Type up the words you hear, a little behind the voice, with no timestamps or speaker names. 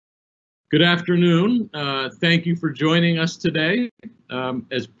Good afternoon. Thank you for joining us today.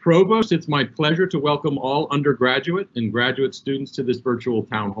 As Provost, it's my pleasure to welcome all undergraduate and graduate students to this virtual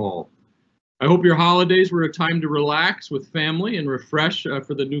town hall. I hope your holidays were a time to relax with family and refresh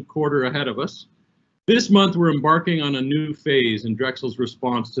for the new quarter ahead of us. This month, we're embarking on a new phase in Drexel's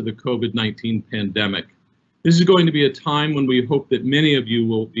response to the COVID-19 pandemic. This is going to be a time when we hope that many of you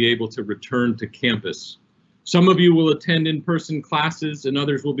will be able to return to campus. Some of you will attend in-person classes and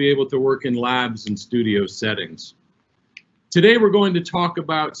others will be able to work in labs and studio settings. Today, we're going to talk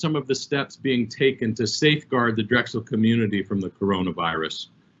about some of the steps being taken to safeguard the Drexel community from the coronavirus.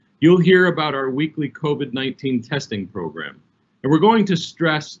 You'll hear about our weekly COVID-19 testing program, and we're going to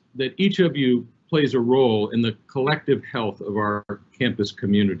stress that each of you plays a role in the collective health of our campus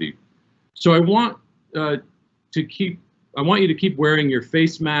community. So I want you to keep wearing your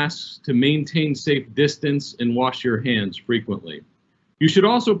face masks, to maintain safe distance, and wash your hands frequently. You should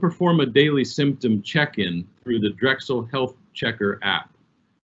also perform a daily symptom check-in through the Drexel Health Checker app.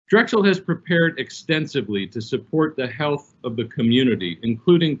 Drexel has prepared extensively to support the health of the community,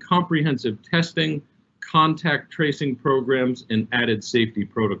 including comprehensive testing, contact tracing programs, and added safety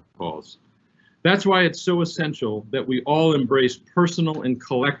protocols. That's why it's so essential that we all embrace personal and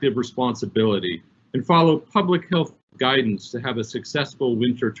collective responsibility and follow public health guidance to have a successful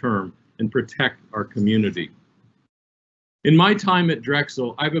winter term and protect our community. In my time at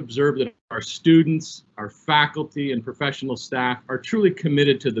Drexel, I've observed that our students, our faculty, and professional staff are truly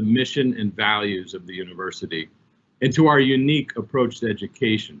committed to the mission and values of the university and to our unique approach to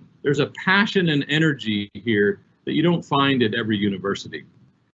education. There's a passion and energy here that you don't find at every university.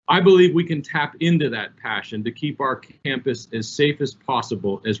 I believe we can tap into that passion to keep our campus as safe as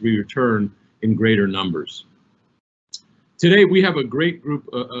possible as we return in greater numbers. Today, we have a great group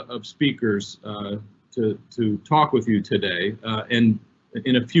of speakers to talk with you today, and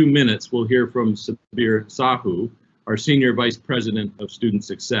in a few minutes, we'll hear from Sabir Sahu, our Senior Vice President of Student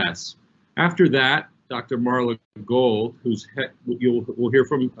Success. After that, Dr. Marla Gold, we'll hear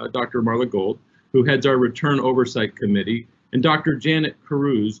from Dr. Marla Gold, who heads our Return Oversight Committee, and Dr. Janet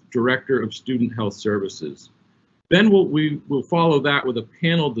Cruz, Director of Student Health Services. Then we'll follow that with a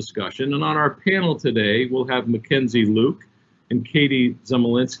panel discussion, and on our panel today, we'll have Mackenzie Luke and Katie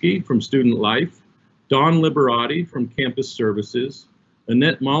Zamolinsky from Student Life, Dawn Liberati from Campus Services,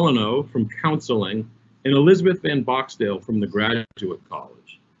 Annette Molyneux from Counseling, and Elizabeth Van Boxdale from the Graduate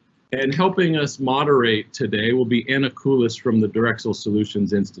College. And helping us moderate today will be Anna Koulis from the Drexel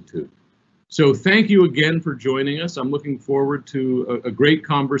Solutions Institute. So thank you again for joining us. I'm looking forward to a great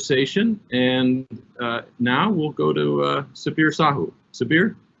conversation. And now we'll go to Sabir Sahu.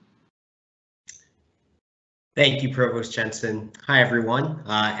 Sabir? Thank you, Provost Jensen. Hi, everyone.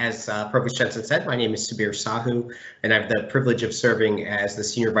 As Provost Jensen said, my name is Sabir Sahu, and I have the privilege of serving as the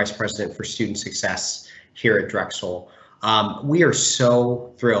Senior Vice President for Student Success here at Drexel. We are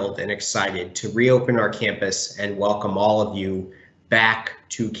so thrilled and excited to reopen our campus and welcome all of you back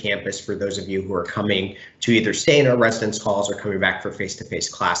to campus for those of you who are coming to either stay in our residence halls or coming back for face-to-face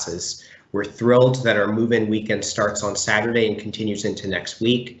classes. We're thrilled that our move-in weekend starts on Saturday and continues into next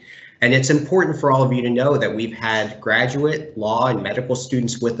week. And it's important for all of you to know that we've had graduate, law, and medical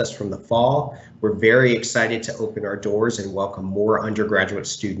students with us from the fall. We're very excited to open our doors and welcome more undergraduate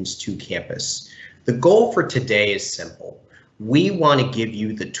students to campus. The goal for today is simple. We want to give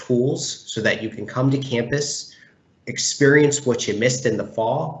you the tools so that you can come to campus, experience what you missed in the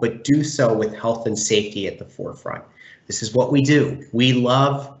fall, but do so with health and safety at the forefront. This is what we do. We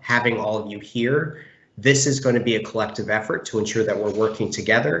love having all of you here. This is going to be a collective effort to ensure that we're working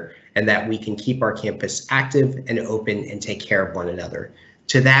together and that we can keep our campus active and open and take care of one another.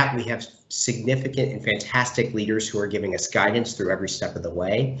 To that, we have significant and fantastic leaders who are giving us guidance through every step of the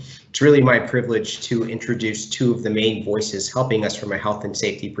way. It's really my privilege to introduce two of the main voices helping us from a health and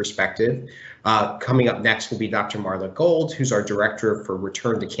safety perspective. Coming up next will be Dr. Marla Gold, who's our Director for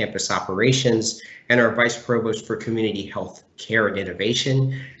Return to Campus Operations and our Vice Provost for Community Health Care and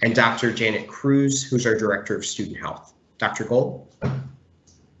Innovation, and Dr. Janet Cruz, who's our Director of Student Health. Dr. Gold.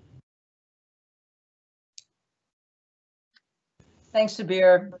 Thanks,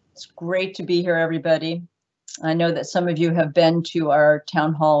 Sabir. It's great to be here, everybody. I know that some of you have been to our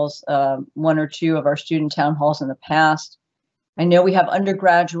town halls, one or two of our student town halls in the past. I know we have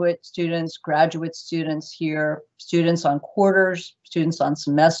undergraduate students, graduate students here, students on quarters, students on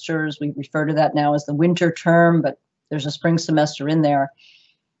semesters. We refer to that now as the winter term, but there's a spring semester in there.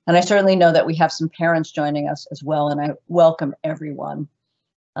 And I certainly know that we have some parents joining us as well, and I welcome everyone.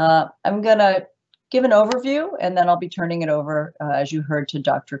 I'm gonna give an overview, and then I'll be turning it over, as you heard, to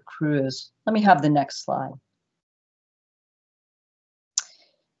Dr. Cruz. Let me have the next slide.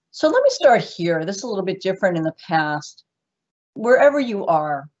 So let me start here. This is a little bit different in the past. Wherever you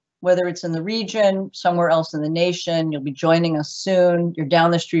are, whether it's in the region, somewhere else in the nation, you'll be joining us soon. You're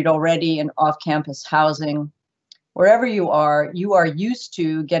down the street already in off-campus housing. Wherever you are used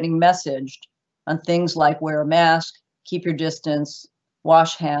to getting messaged on things like wear a mask, keep your distance,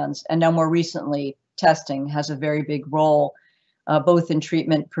 wash hands, and now more recently, testing has a very big role, both in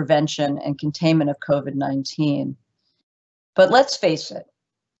treatment, prevention, and containment of COVID-19. But let's face it,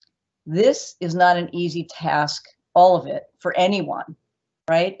 this is not an easy task, all of it, for anyone,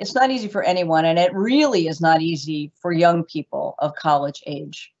 right? It's not easy for anyone, and it really is not easy for young people of college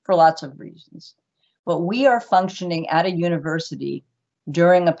age for lots of reasons. But we are functioning at a university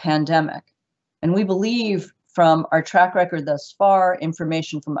during a pandemic, and we believe from our track record thus far,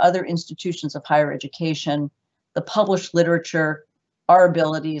 information from other institutions of higher education, the published literature, our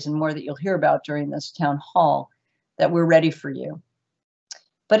abilities, and more that you'll hear about during this town hall, that we're ready for you.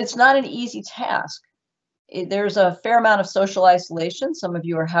 But it's not an easy task. There's a fair amount of social isolation. Some of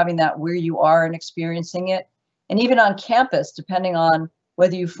you are having that where you are and experiencing it. And even on campus, depending on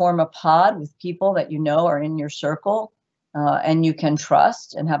whether you form a pod with people that you know are in your circle and you can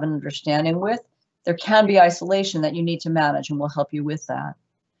trust and have an understanding with, there can be isolation that you need to manage, and we'll help you with that.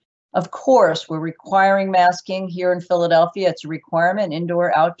 Of course, we're requiring masking here in Philadelphia. It's a requirement,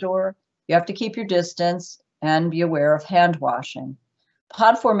 indoor, outdoor. You have to keep your distance and be aware of hand washing.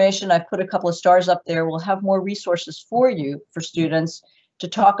 Pod formation, I've put a couple of stars up there. We'll have more resources for you, for students, to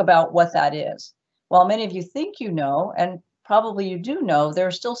talk about what that is. While many of you think you know, and probably you do know, there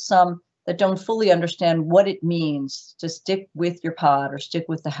are still some that don't fully understand what it means to stick with your pod or stick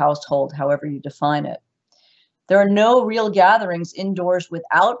with the household, however you define it. There are no real gatherings indoors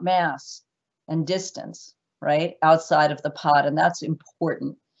without masks and distance, right, outside of the pod, and that's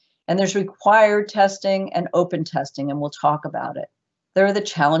important. And there's required testing and open testing, and we'll talk about it. There are the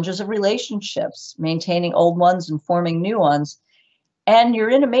challenges of relationships, maintaining old ones and forming new ones. And you're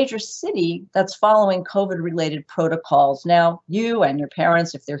in a major city that's following COVID-related protocols. Now, you and your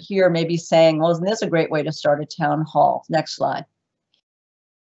parents, if they're here, may be saying, well, isn't this a great way to start a town hall? Next slide.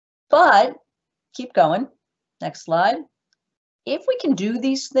 But keep going. Next slide. If we can do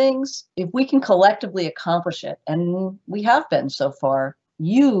these things, if we can collectively accomplish it, and we have been so far,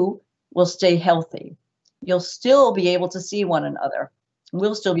 you will stay healthy. You'll still be able to see one another.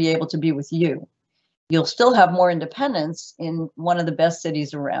 We'll still be able to be with you. You'll still have more independence in one of the best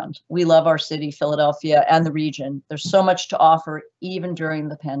cities around. We love our city, Philadelphia, and the region. There's so much to offer, even during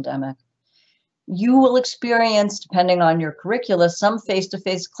the pandemic. You will experience, depending on your curricula, some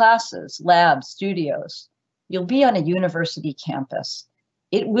face-to-face classes, labs, studios. You'll be on a university campus.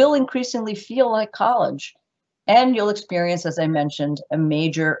 It will increasingly feel like college. And you'll experience, as I mentioned, a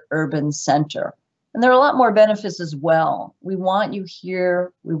major urban center. And there are a lot more benefits as well. We want you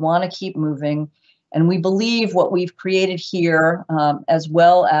here. We want to keep moving. And we believe what we've created here, as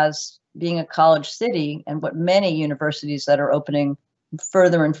well as being a college city and what many universities that are opening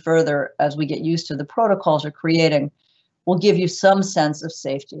further and further as we get used to the protocols are creating, will give you some sense of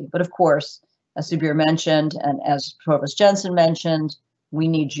safety. But of course, as Subir mentioned, and as Provost Jensen mentioned, we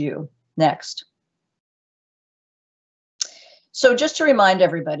need you. Next. So just to remind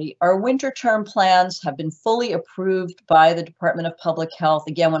everybody, our winter term plans have been fully approved by the Department of Public Health.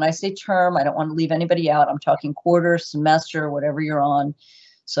 Again, when I say term, I don't want to leave anybody out. I'm talking quarter, semester, whatever you're on.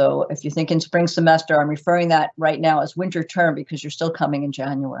 So if you're thinking spring semester, I'm referring that right now as winter term because you're still coming in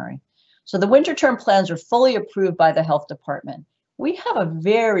January. So the winter term plans are fully approved by the health department. We have a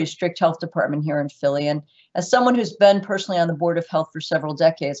very strict health department here in Philly, and as someone who's been personally on the Board of Health for several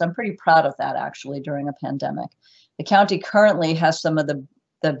decades, I'm pretty proud of that actually during a pandemic. The county currently has some of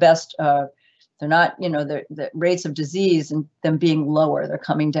the best, they're not, the rates of disease and them being lower, they're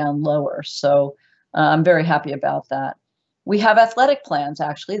coming down lower. So I'm very happy about that. We have athletic plans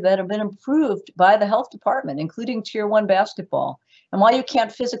actually that have been approved by the health department, including Tier 1 basketball. And while you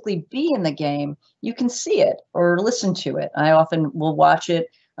can't physically be in the game, you can see it or listen to it. I often will watch it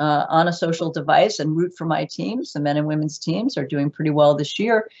on a social device and root for my teams. The men and women's teams are doing pretty well this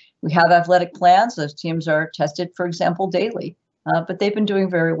year. We have athletic plans. Those teams are tested, for example, daily, but they've been doing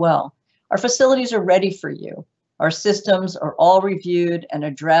very well. Our facilities are ready for you. Our systems are all reviewed and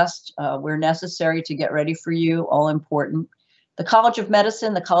addressed where necessary to get ready for you, all important. The College of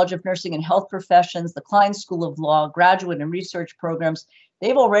Medicine, the College of Nursing and Health Professions, the Klein School of Law, graduate and research programs,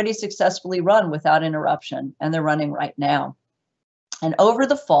 they've already successfully run without interruption, and they're running right now. And over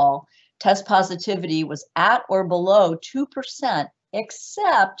the fall, test positivity was at or below 2%,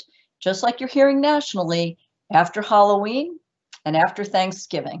 except, just like you're hearing nationally, after Halloween and after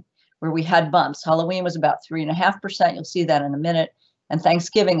Thanksgiving, where we had bumps. Halloween was about 3.5%. You'll see that in a minute. and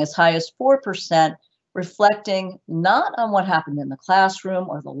Thanksgiving as high as 4%, reflecting not on what happened in the classroom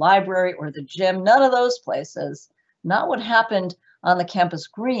or the library or the gym, none of those places, not what happened on the campus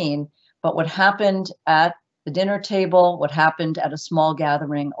green, but what happened at the dinner table, what happened at a small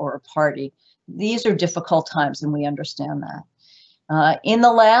gathering or a party. These are difficult times, and we understand that. In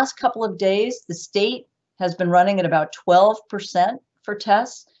the last couple of days, the state has been running at about 12% for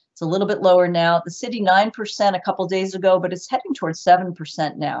tests. It's a little bit lower now. The city 9% a couple days ago, but it's heading towards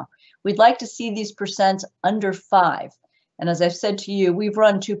 7% now. We'd like to see these percents under 5. And as I've said to you, we've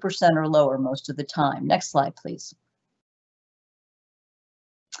run 2% or lower most of the time. Next slide, please.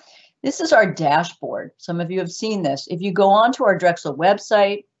 This is our dashboard. Some of you have seen this. If you go onto our Drexel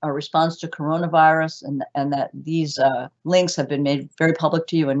website, our response to coronavirus, and that these links have been made very public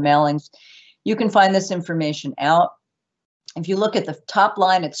to you in mailings, you can find this information out. If you look at the top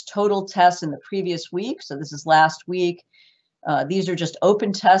line, it's total tests in the previous week. So this is last week. These are just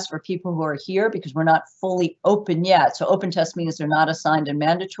open tests for people who are here because we're not fully open yet. So open tests means they're not assigned and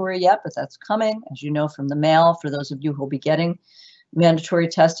mandatory yet, but that's coming, as you know, from the mail for those of you who will be getting mandatory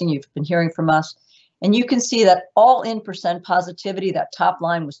testing. You've been hearing from us. And you can see that all in percent positivity, that top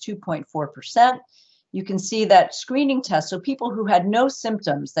line was 2.4%. You can see that screening tests, so people who had no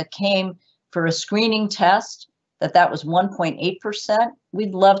symptoms that came for a screening test, that was 1.8%.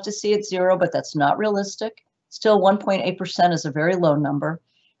 We'd love to see it 0, but that's not realistic. Still 1.8% is a very low number.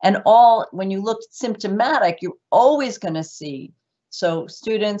 And all, when you look symptomatic, you're always going to see, so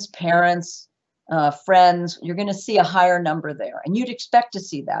students, parents, friends, you're going to see a higher number there. And you'd expect to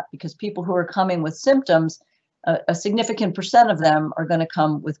see that because people who are coming with symptoms, a significant percent of them are going to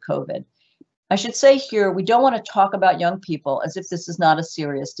come with COVID. I should say here, we don't want to talk about young people as if this is not a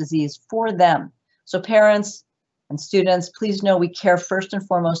serious disease for them. So parents and students, please know we care first and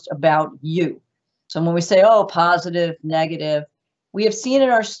foremost about you. So when we say, oh, positive, negative, we have seen in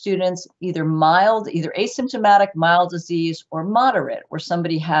our students either mild, either asymptomatic mild disease or moderate, where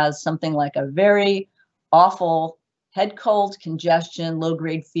somebody has something like a very awful head cold, congestion,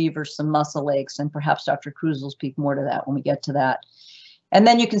 low-grade fever, some muscle aches, and perhaps Dr. Cruz will speak more to that when we get to that. And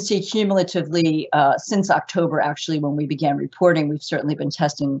then you can see cumulatively since October, actually, when we began reporting, we've certainly been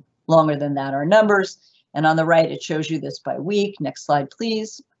testing longer than that, our numbers. And on the right, it shows you this by week. Next slide,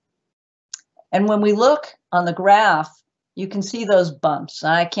 please. And when we look on the graph, you can see those bumps.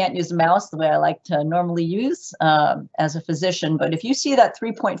 I can't use the mouse the way I like to normally use as a physician, but if you see that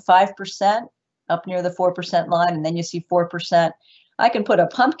 3.5% up near the 4% line, and then you see 4%, I can put a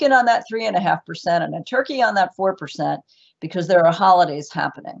pumpkin on that 3.5% and a turkey on that 4% because there are holidays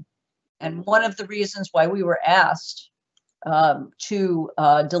happening. And one of the reasons why we were asked to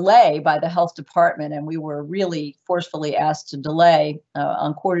delay by the health department, and we were really forcefully asked to delay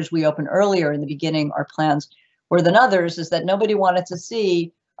on quarters we opened earlier in the beginning, our plans were than others, is that nobody wanted to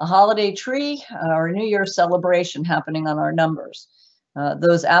see a holiday tree or a New Year's celebration happening on our numbers.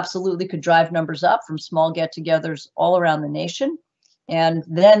 Those absolutely could drive numbers up from small get-togethers all around the nation. And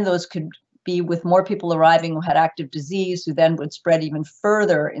then those could be with more people arriving who had active disease, who then would spread even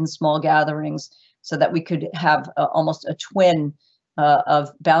further in small gatherings so that we could have almost a twin of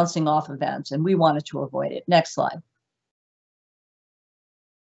bouncing off events. And we wanted to avoid it. Next slide.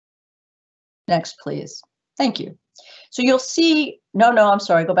 Next, please. Thank you. So you'll see, I'm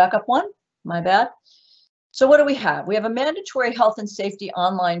sorry, go back up one, my bad. So what do we have? We have a mandatory health and safety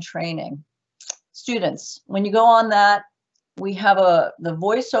online training. Students, when you go on that, we have the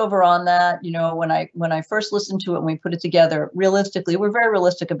voiceover on that. You know, when I first listened to it and we put it together, realistically, we're very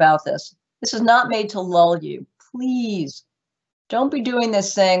realistic about this. This is not made to lull you. Please don't be doing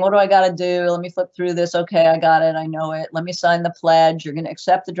this saying, what do I got to do? Let me flip through this. Okay, I got it. I know it. Let me sign the pledge. You're going to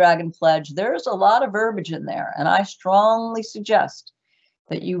accept the Dragon Pledge. There's a lot of verbiage in there. And I strongly suggest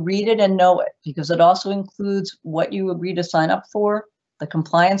that you read it and know it, because it also includes what you agree to sign up for, the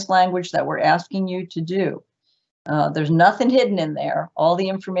compliance language that we're asking you to do. There's nothing hidden in there. All the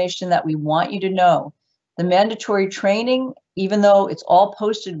information that we want you to know. The mandatory training, even though it's all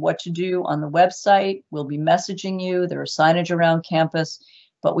posted what to do on the website, we'll be messaging you. There is signage around campus,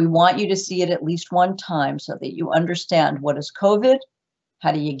 but we want you to see it at least one time so that you understand what is COVID,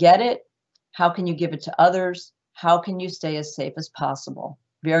 how do you get it, how can you give it to others, how can you stay as safe as possible.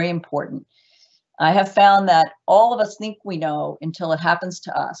 Very important. I have found that all of us think we know until it happens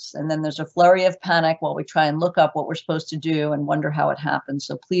to us. And then there's a flurry of panic while we try and look up what we're supposed to do and wonder how it happens.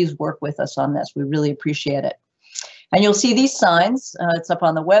 So please work with us on this. We really appreciate it. And you'll see these signs. It's up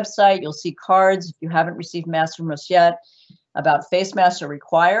on the website. You'll see cards if you haven't received masks from us yet about face masks are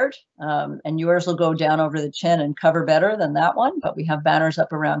required. And yours will go down over the chin and cover better than that one. But we have banners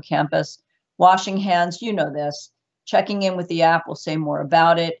up around campus. Washing hands, you know this. Checking in with the app will say more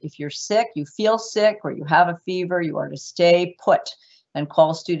about it. If you're sick, you feel sick, or you have a fever, you are to stay put and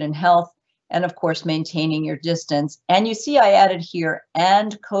call student health. And of course, maintaining your distance. And you see I added here,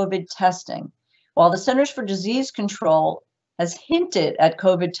 and COVID testing. While the Centers for Disease Control has hinted at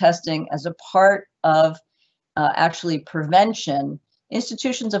COVID testing as a part of actually prevention,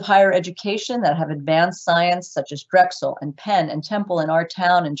 institutions of higher education that have advanced science, such as Drexel and Penn and Temple in our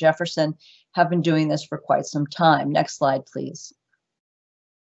town and Jefferson, have been doing this for quite some time. Next slide, please.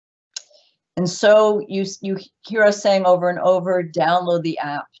 And so you hear us saying over and over, download the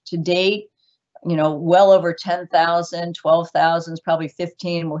app. To date, well over 10,000, 12,000, probably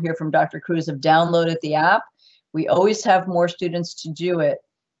 15. We'll hear from Dr. Cruz have downloaded the app. We always have more students to do it.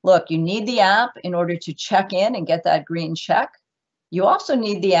 Look, you need the app in order to check in and get that green check. You also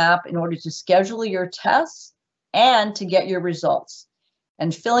need the app in order to schedule your tests and to get your results.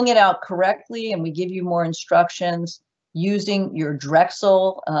 And filling it out correctly, and we give you more instructions using your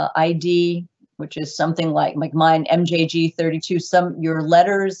Drexel ID, which is something like mine, MJG32, your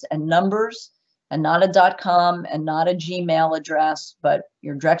letters and numbers, and not a .com and not a Gmail address, but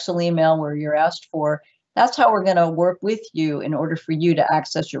your Drexel email where you're asked for. That's how we're going to work with you in order for you to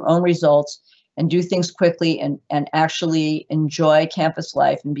access your own results and do things quickly and actually enjoy campus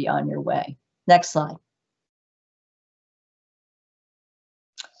life and be on your way. Next slide.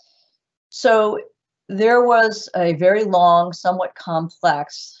 So there was a very long, somewhat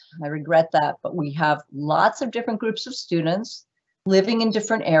complex, I regret that, but we have lots of different groups of students living in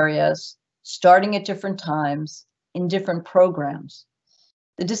different areas, starting at different times in different programs.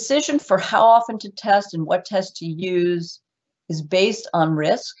 The decision for how often to test and what test to use is based on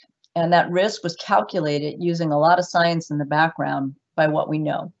risk, and that risk was calculated using a lot of science in the background by what we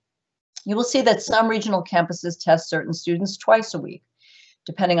know. You will see that some regional campuses test certain students twice a week.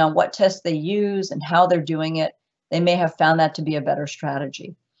 Depending on what test they use and how they're doing it, they may have found that to be a better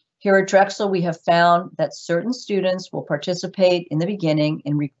strategy. Here at Drexel, we have found that certain students will participate in the beginning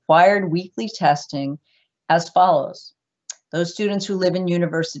in required weekly testing as follows. Those students who live in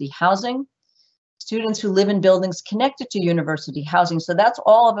university housing, students who live in buildings connected to university housing. So that's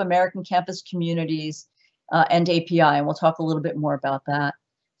all of American Campus Communities and API, and we'll talk a little bit more about that.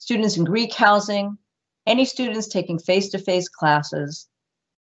 Students in Greek housing, any students taking face-to-face classes.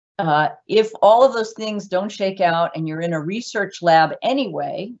 If all of those things don't shake out and you're in a research lab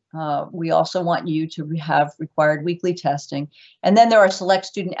anyway, we also want you to have required weekly testing. And then there are select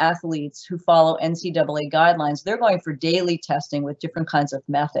student athletes who follow NCAA guidelines. They're going for daily testing with different kinds of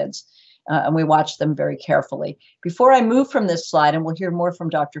methods, and we watch them very carefully. Before I move from this slide, and we'll hear more from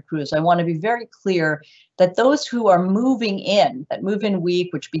Dr. Cruz, I want to be very clear that those who are moving in, that move-in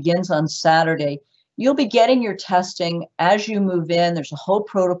week, which begins on Saturday, you'll be getting your testing as you move in. There's a whole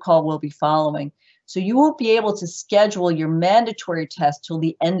protocol we'll be following. So you won't be able to schedule your mandatory test till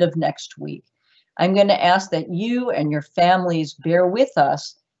the end of next week. I'm going to ask that you and your families bear with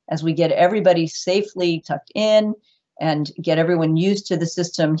us as we get everybody safely tucked in and get everyone used to the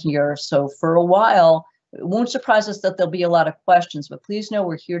system here. So for a while, it won't surprise us that there'll be a lot of questions, but please know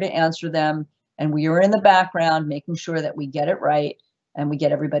we're here to answer them. And we are in the background making sure that we get it right and we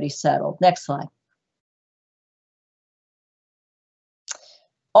get everybody settled. Next slide.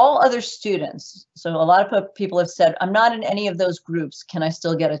 All other students, so a lot of people have said, I'm not in any of those groups, can I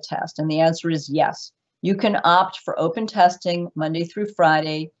still get a test? And the answer is yes. You can opt for open testing Monday through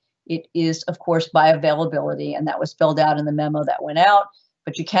Friday. It is, of course, by availability, and that was spelled out in the memo that went out,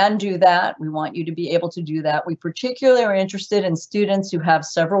 but you can do that. We want you to be able to do that. We particularly are interested in students who have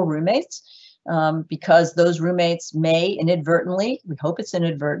several roommates because those roommates may inadvertently, we hope it's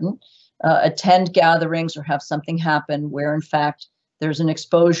inadvertent, attend gatherings or have something happen where, in fact, there's an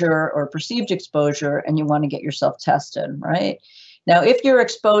exposure or perceived exposure and you want to get yourself tested, right? Now, if you're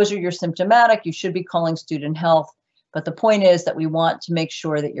exposed or you're symptomatic, you should be calling student health. But the point is that we want to make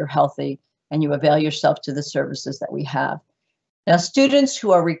sure that you're healthy and you avail yourself to the services that we have. Now, students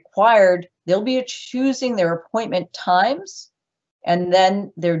who are required, they'll be choosing their appointment times and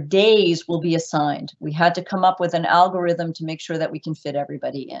then their days will be assigned. We had to come up with an algorithm to make sure that we can fit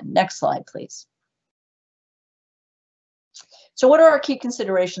everybody in. Next slide, please. So what are our key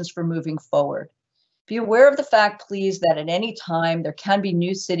considerations for moving forward? Be aware of the fact, please, that at any time there can be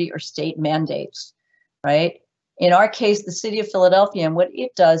new city or state mandates, right? In our case, the city of Philadelphia, and what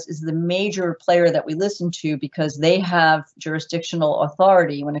it does is the major player that we listen to because they have jurisdictional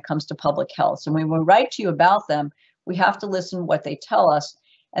authority when it comes to public health. So when we write to you about them, we have to listen to what they tell us.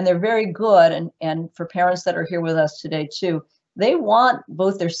 And they're very good. And for parents that are here with us today too, they want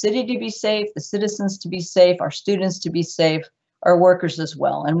both their city to be safe, the citizens to be safe, our students to be safe, our workers as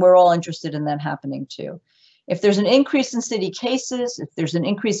well. And we're all interested in that happening too. If there's an increase in city cases, if there's an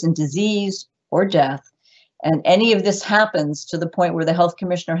increase in disease or death, and any of this happens to the point where the health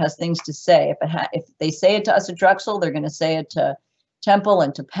commissioner has things to say, if they say it to us at Drexel, they're going to say it to Temple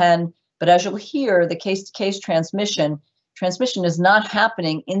and to Penn. But as you'll hear, the case-to-case transmission is not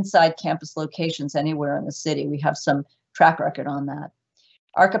happening inside campus locations anywhere in the city. We have some track record on that.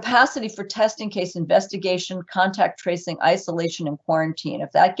 Our capacity for testing, case investigation, contact tracing, isolation, and quarantine,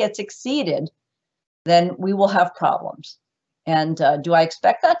 if that gets exceeded, then we will have problems. And do I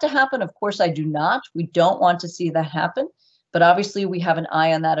expect that to happen? Of course I do not. We don't want to see that happen, but obviously we have an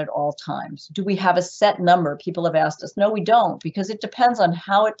eye on that at all times. Do we have a set number? People have asked us. No, we don't, because it depends on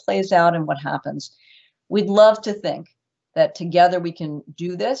how it plays out and what happens. We'd love to think that together we can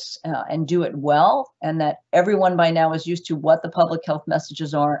do this and do it well, and that everyone by now is used to what the public health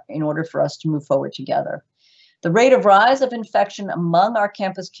messages are in order for us to move forward together. The rate of rise of infection among our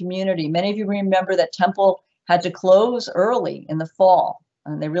campus community, many of you remember that Temple had to close early in the fall,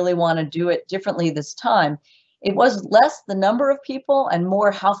 and they really want to do it differently this time. It was less the number of people and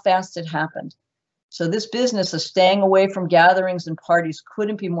more how fast it happened. So this business of staying away from gatherings and parties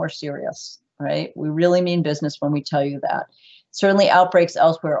couldn't be more serious, right? We really mean business when we tell you that. Certainly outbreaks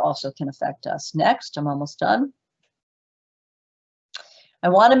elsewhere also can affect us. Next, I'm almost done. I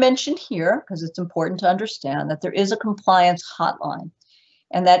want to mention here, because it's important to understand, that there is a compliance hotline.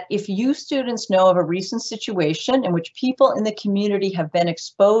 And that if you students know of a recent situation in which people in the community have been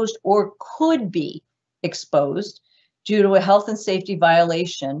exposed or could be exposed due to a health and safety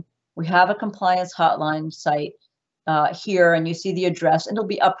violation, we have a compliance hotline site here, and you see the address, and it'll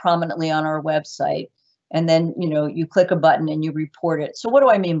be up prominently on our website. And then, you click a button and you report it. So what do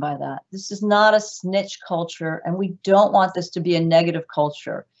I mean by that? This is not a snitch culture, and we don't want this to be a negative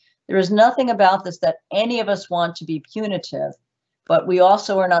culture. There is nothing about this that any of us want to be punitive. But we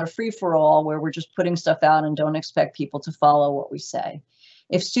also are not a free-for-all where we're just putting stuff out and don't expect people to follow what we say.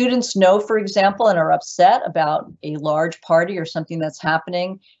 If students know, for example, and are upset about a large party or something that's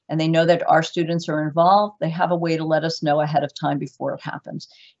happening, and they know that our students are involved, they have a way to let us know ahead of time before it happens.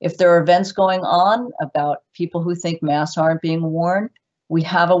 If there are events going on about people who think masks aren't being worn, we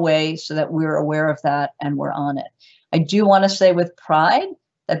have a way so that we're aware of that and we're on it. I do want to say with pride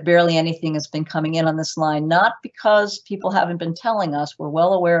that barely anything has been coming in on this line, not because people haven't been telling us, we're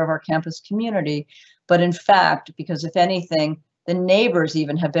well aware of our campus community, but in fact, because if anything, the neighbors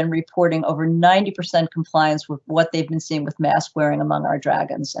even have been reporting over 90% compliance with what they've been seeing with mask wearing among our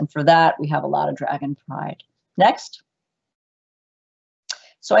dragons. And for that, we have a lot of dragon pride. Next.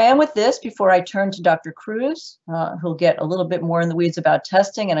 So I am with this before I turn to Dr. Cruz, who'll get a little bit more in the weeds about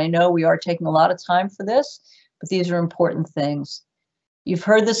testing. And I know we are taking a lot of time for this, but these are important things. You've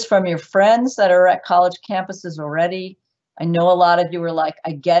heard this from your friends that are at college campuses already. I know a lot of you are like,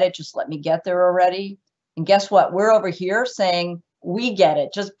 I get it, just let me get there already. And guess what? We're over here saying, we get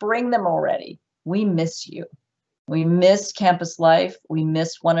it, just bring them already. We miss you. We miss campus life. We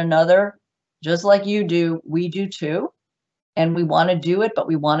miss one another, just like you do, we do too. And we want to do it, but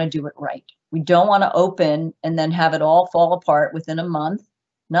we want to do it right. We don't want to open and then have it all fall apart within a month,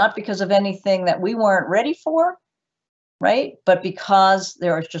 not because of anything that we weren't ready for, right? But because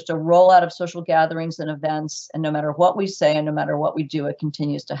there is just a rollout of social gatherings and events, and no matter what we say and no matter what we do, it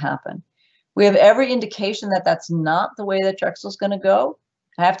continues to happen. We have every indication that that's not the way that Drexel's going to go.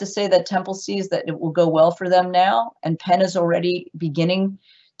 I have to say that Temple sees that it will go well for them now, and Penn is already beginning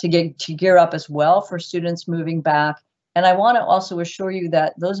to gear up as well for students moving back. And I want to also assure you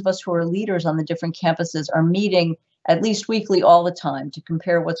that those of us who are leaders on the different campuses are meeting at least weekly all the time to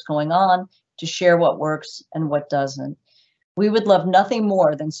compare what's going on, to share what works and what doesn't. We would love nothing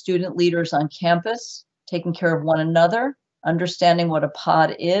more than student leaders on campus taking care of one another, understanding what a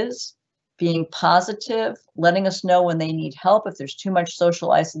pod is, being positive, letting us know when they need help if there's too much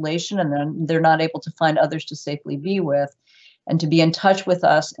social isolation and then they're not able to find others to safely be with, and to be in touch with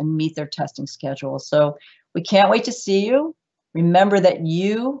us and meet their testing schedule. So we can't wait to see you. Remember that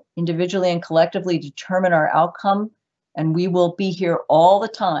you individually and collectively determine our outcome, and we will be here all the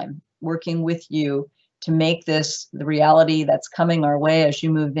time working with you to make this the reality that's coming our way as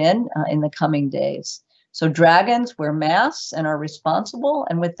you move in the coming days. So dragons wear masks and are responsible.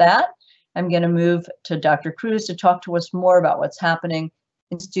 And with that, I'm going to move to Dr. Cruz to talk to us more about what's happening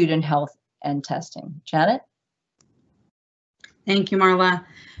in student health and testing. Janet? Thank you, Marla.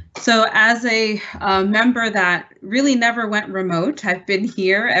 So as a member that really never went remote, I've been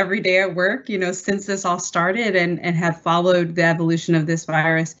here every day at work, since this all started and have followed the evolution of this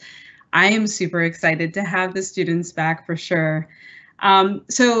virus. I am super excited to have the students back for sure.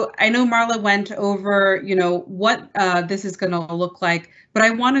 So I know Marla went over, what this is going to look like, but I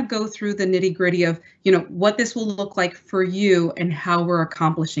want to go through the nitty-gritty of, what this will look like for you and how we're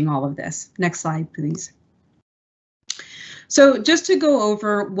accomplishing all of this. Next slide, please. So just to go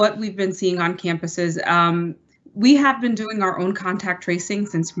over what we've been seeing on campuses, we have been doing our own contact tracing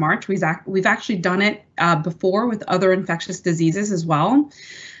since March. We've actually done it before with other infectious diseases as well.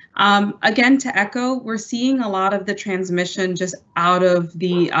 Again, to echo, we're seeing a lot of the transmission just out of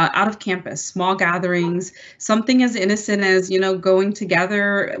campus, small gatherings, something as innocent as, going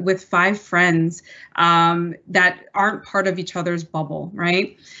together with 5 friends that aren't part of each other's bubble,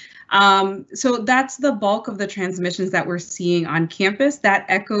 right? So that's the bulk of the transmissions that we're seeing on campus. That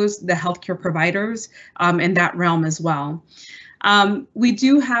echoes the healthcare providers in that realm as well. We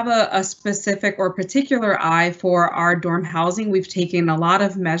do have a specific or particular eye for our dorm housing. We've taken a lot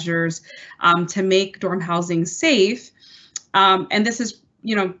of measures to make dorm housing safe. And this is,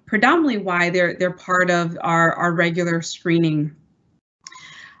 predominantly why they're part of our regular screening.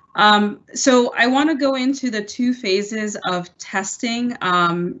 So I want to go into the 2 phases of testing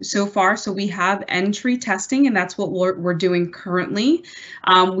so far. So we have entry testing, and that's what we're doing currently.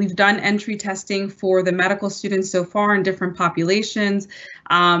 We've done entry testing for the medical students so far in different populations.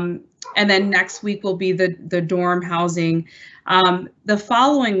 And then next week will be the dorm housing. The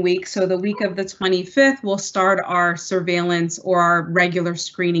following week, so the week of the 25th, we'll start our surveillance or our regular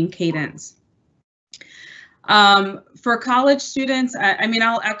screening cadence. For college students,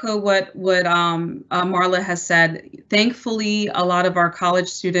 I'll echo what Marla has said. Thankfully, a lot of our college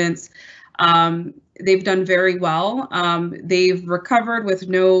students, they've done very well. They've recovered with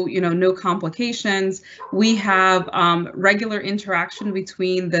no complications. We have regular interaction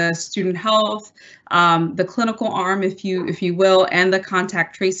between the student health, the clinical arm, if you will, and the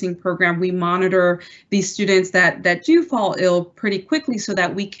contact tracing program. We monitor these students that do fall ill pretty quickly so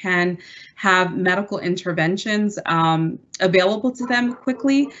that we can have medical interventions available to them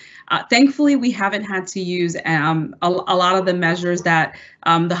quickly. Thankfully, we haven't had to use a lot of the measures that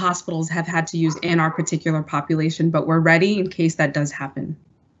the hospitals have had to use in our particular population, but we're ready in case that does happen.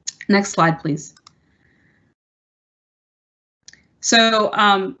 Next slide, please. So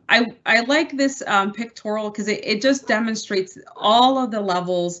I like this pictorial because it just demonstrates all of the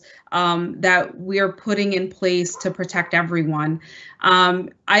levels that we are putting in place to protect everyone.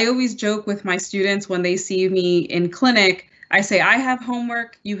 I always joke with my students when they see me in clinic, I say, I have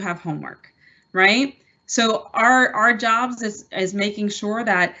homework, you have homework, right? So our jobs is making sure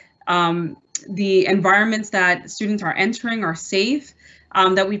that the environments that students are entering are safe,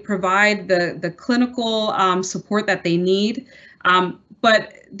 that we provide the clinical support that they need.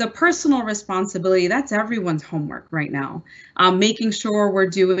 But the personal responsibility, that's everyone's homework right now. Making sure we're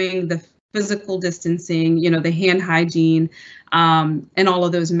doing the physical distancing, the hand hygiene, and all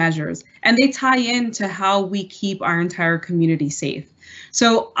of those measures. And they tie into how we keep our entire community safe.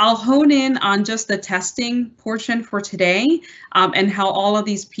 So I'll hone in on just the testing portion for today and how all of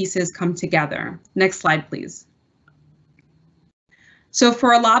these pieces come together. Next slide, please. So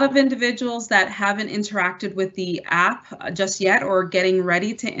for a lot of individuals that haven't interacted with the app just yet or getting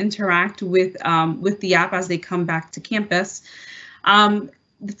ready to interact with the app as they come back to campus,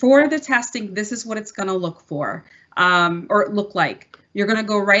 for the testing, this is what it's going to look like. You're going to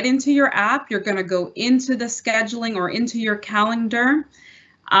go right into your app. You're going to go into the scheduling or into your calendar.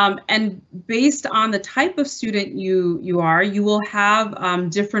 And based on the type of student you are, you will have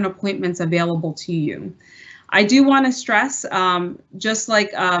different appointments available to you. I do want to stress, just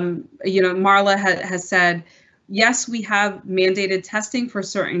like Marla has said, yes, we have mandated testing for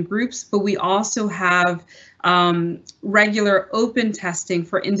certain groups, but we also have regular open testing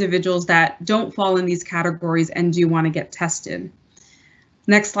for individuals that don't fall in these categories and do want to get tested.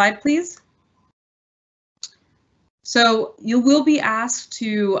 Next slide, please. So you will be asked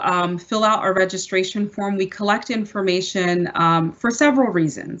to fill out our registration form. We collect information for several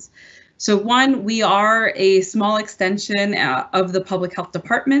reasons. So one, we are a small extension of the public health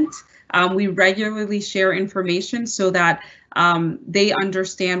department. We regularly share information so that they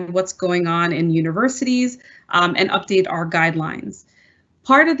understand what's going on in universities and update our guidelines.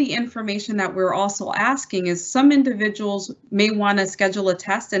 Part of the information that we're also asking is some individuals may want to schedule a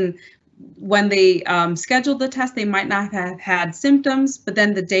test, and when they schedule the test, they might not have had symptoms, but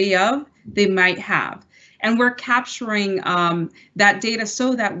then the day of, they might have. And we're capturing that data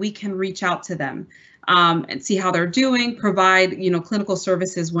so that we can reach out to them and see how they're doing, provide clinical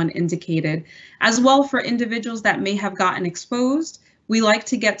services when indicated. As well, for individuals that may have gotten exposed, we like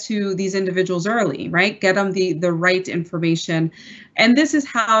to get to these individuals early, right? Get them the right information. And this is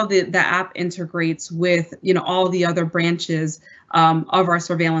how the app integrates with, all the other branches of our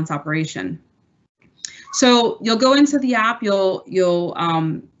surveillance operation. So you'll go into the app, you'll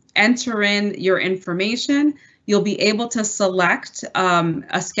enter in your information, you'll be able to select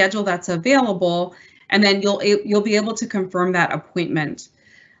a schedule that's available, and then you'll be able to confirm that appointment.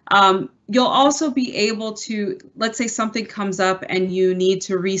 You'll also be able to, let's say something comes up and you need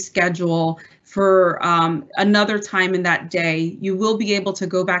to reschedule for another time in that day, you will be able to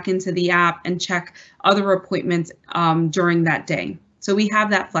go back into the app and check other appointments during that day. So we have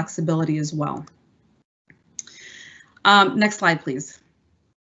that flexibility as well. Next slide, please.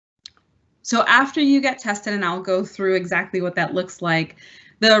 So after you get tested, and I'll go through exactly what that looks like,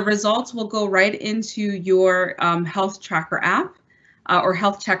 the results will go right into your health tracker app or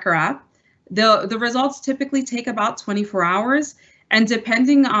health checker app. The results typically take about 24 hours, and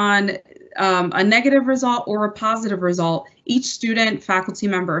depending on a negative result or a positive result, each student, faculty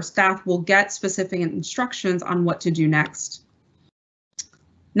member, or staff will get specific instructions on what to do next.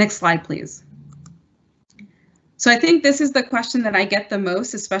 Next slide, please. So I think this is the question that I get the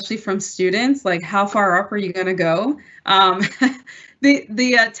most, especially from students, like how far up are you going to go?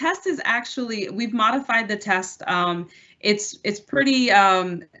 The test is actually, we've modified the test. It's pretty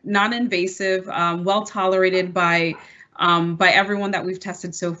non-invasive, well tolerated by everyone that we've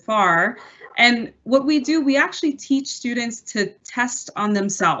tested so far. And what we do, we actually teach students to test on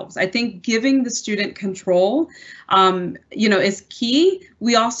themselves. I think giving the student control, is key.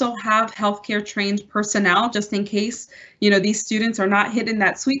 We also have healthcare trained personnel just in case, these students are not hitting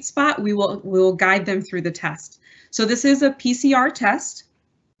that sweet spot. We will guide them through the test. So this is a PCR test.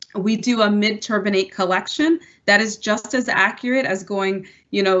 We do a mid-turbinate collection that is just as accurate as going,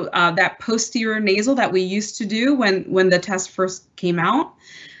 that posterior nasal that we used to do when the test first came out.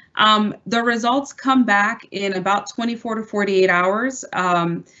 The results come back in about 24 to 48 hours.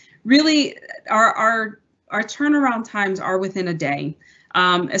 Really, our turnaround times are within a day,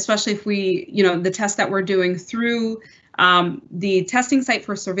 especially if we, the test that we're doing through the testing site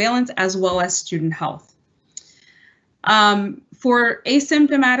for surveillance as well as student health. For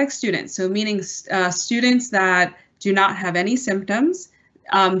asymptomatic students, so meaning students that do not have any symptoms,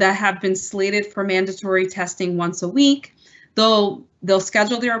 that have been slated for mandatory testing once a week, they'll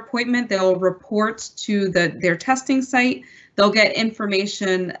schedule their appointment, they'll report to their testing site, they'll get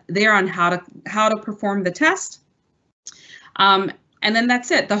information there on how to perform the test. And then that's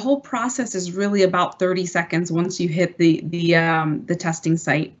it. The whole process is really about 30 seconds once you hit the testing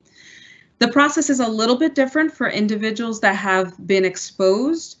site. The process is a little bit different for individuals that have been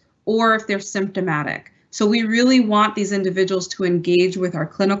exposed or if they're symptomatic. So we really want these individuals to engage with our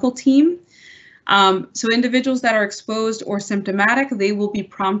clinical team. So individuals that are exposed or symptomatic, they will be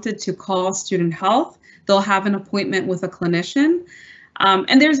prompted to call student health. They'll have an appointment with a clinician.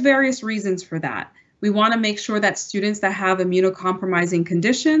 And there's various reasons for that. We want to make sure that students that have immunocompromising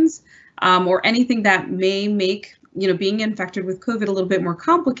conditions or anything that may make being infected with COVID a little bit more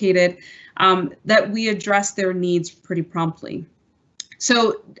complicated, that we address their needs pretty promptly.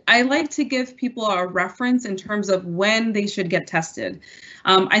 So I like to give people a reference in terms of when they should get tested.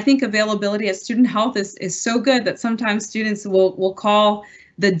 I think availability at student health is so good that sometimes students will call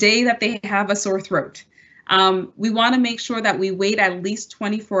the day that they have a sore throat. We want to make sure that we wait at least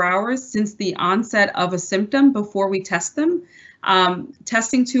 24 hours since the onset of a symptom before we test them.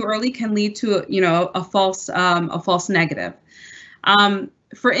 Testing too early can lead to a false negative.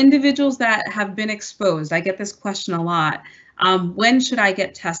 For individuals that have been exposed, I get this question a lot. When should I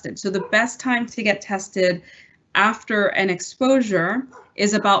get tested? So the best time to get tested after an exposure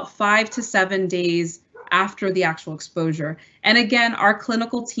is about 5 to 7 days after the actual exposure. And again, our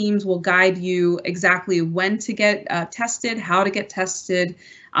clinical teams will guide you exactly when to get tested, how to get tested,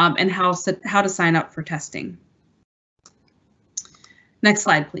 and how to sign up for testing. Next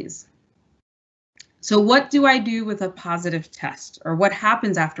slide, please. So what do I do with a positive test, or what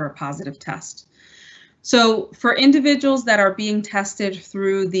happens after a positive test? So for individuals that are being tested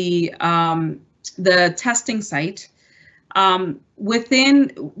through the testing site,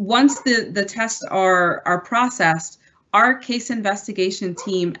 once the tests are processed, our case investigation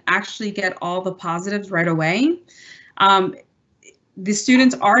team actually get all the positives right away. The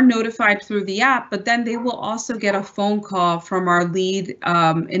students are notified through the app, but then they will also get a phone call from our lead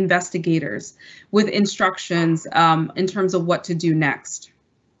investigators with instructions in terms of what to do next.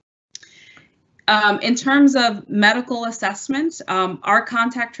 In terms of medical assessment, our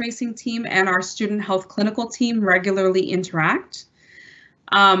contact tracing team and our student health clinical team regularly interact.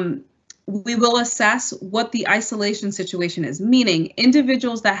 we will assess what the isolation situation is, meaning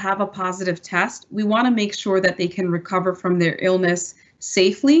individuals that have a positive test, we want to make sure that they can recover from their illness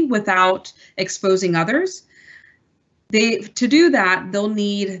safely without exposing others. To do that, they'll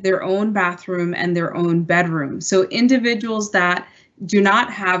need their own bathroom and their own bedroom. So individuals that do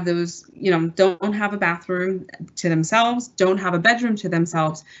not have those, don't have a bathroom to themselves, don't have a bedroom to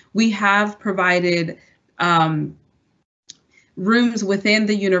themselves, we have provided rooms within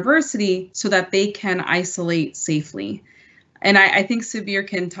the university so that they can isolate safely. And I think Sabir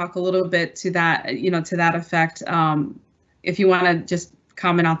can talk a little bit to that, to that effect, if you want to just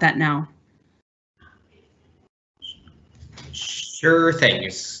comment on that now. Sure thing.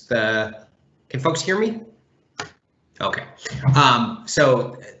 Can folks hear me? Okay.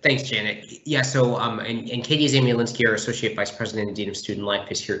 So thanks, Janet. Yeah, so and Katie Zamielinski, our Associate Vice President and Dean of Student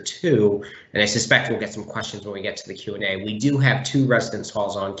Life, is here too. And I suspect we'll get some questions when we get to the Q&A. We do have 2 residence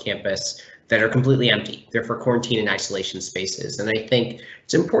halls on campus that are completely empty. They're for quarantine and isolation spaces. And I think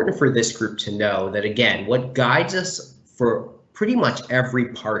it's important for this group to know that, again, what guides us for pretty much every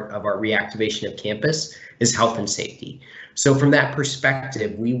part of our reactivation of campus is health and safety. So from that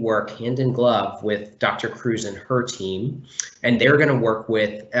perspective, we work hand in glove with Dr. Cruz and her team, and they're going to work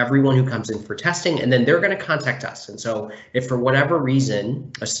with everyone who comes in for testing, and then they're going to contact us. And so if for whatever reason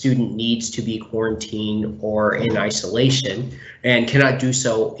a student needs to be quarantined or in isolation and cannot do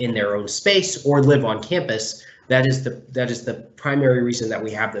so in their own space or live on campus, that is the primary reason that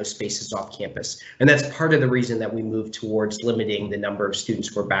we have those spaces off campus. And that's part of the reason that we move towards limiting the number of students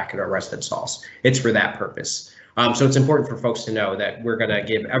who are back in our residence halls. It's for that purpose. So it's important for folks to know that we're going to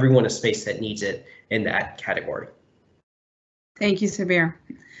give everyone a space that needs it in that category. Thank you, Sabir.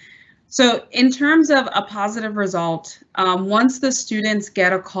 So in terms of a positive result, once the students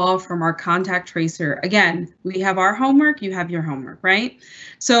get a call from our contact tracer, again, we have our homework, you have your homework, right?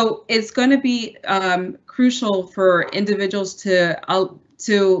 So it's going to be crucial for individuals to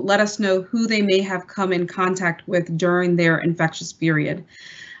let us know who they may have come in contact with during their infectious period.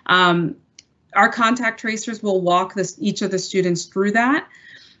 Our contact tracers will walk each of the students through that.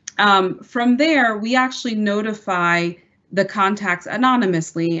 From there, we actually notify the contacts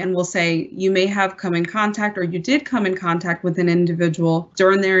anonymously, and we'll say you may have come in contact or you did come in contact with an individual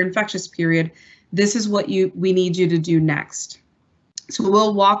during their infectious period. This is what we need you to do next. So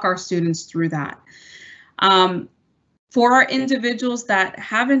we'll walk our students through that. For our individuals that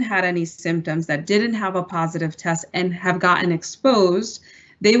haven't had any symptoms, that didn't have a positive test and have gotten exposed,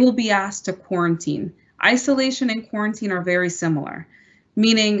 they will be asked to quarantine. Isolation and quarantine are very similar,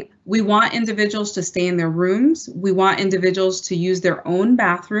 meaning we want individuals to stay in their rooms. We want individuals to use their own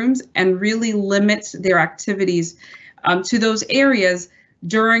bathrooms and really limit their activities to those areas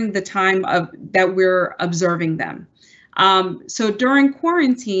during the time that we're observing them. So during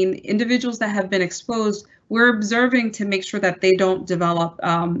quarantine, individuals that have been exposed, we're observing to make sure that they don't develop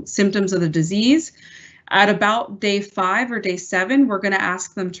symptoms of the disease. At about day 5 or day 7, we're going to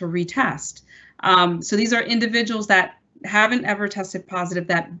ask them to retest. So these are individuals that haven't ever tested positive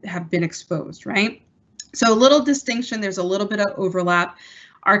that have been exposed, right? So a little distinction, there's a little bit of overlap.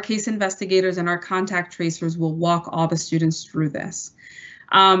 Our case investigators and our contact tracers will walk all the students through this.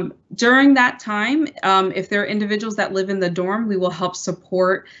 During that time, if there are individuals that live in the dorm, we will help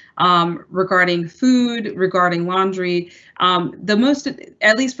support regarding food, regarding laundry. The most,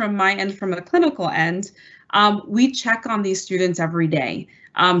 at least from my end, from a clinical end, we check on these students every day.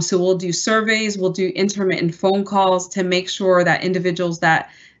 So we'll do surveys, we'll do intermittent phone calls to make sure that individuals that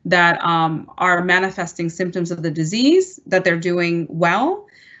are manifesting symptoms of the disease, that they're doing well.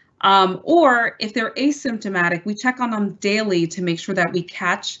 Or if they're asymptomatic, we check on them daily to make sure that we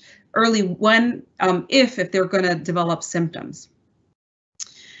catch early when, if they're going to develop symptoms.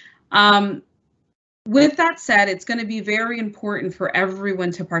 With that said, it's going to be very important for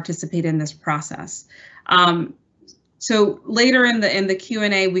everyone to participate in this process. So later in the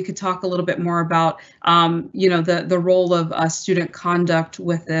Q&A, we could talk a little bit more about, the role of student conduct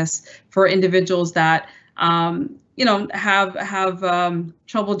with this for individuals that have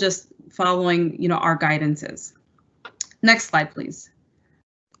trouble just following, our guidances. Next slide, please.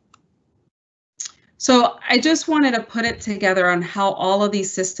 So I just wanted to put it together on how all of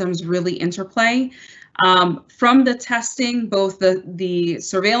these systems really interplay. From the testing, both the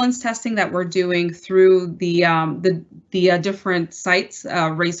surveillance testing that we're doing through the different sites,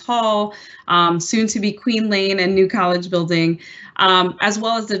 Race Hall, soon to be Queen Lane and New College Building, as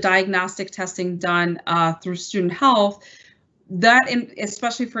well as the diagnostic testing done through student health,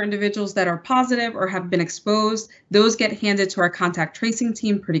 especially for individuals that are positive or have been exposed, those get handed to our contact tracing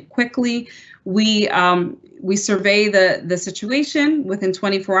team pretty quickly. We survey the situation within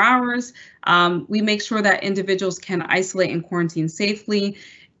 24 hours. We make sure that individuals can isolate and quarantine safely.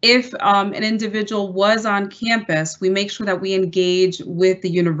 If an individual was on campus, we make sure that we engage with the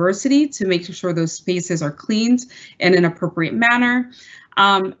university to make sure those spaces are cleaned in an appropriate manner.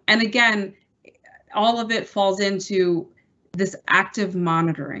 And again, all of it falls into this active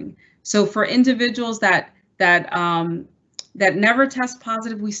monitoring. So for individuals that never test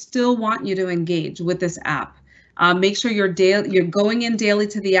positive, we still want you to engage with this app. Make sure you're going in daily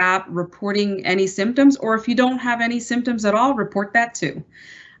to the app, reporting any symptoms, or if you don't have any symptoms at all, report that too.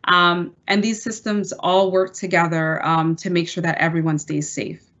 And these systems all work together to make sure that everyone stays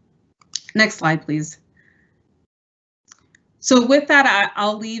safe. Next slide, please. So with that,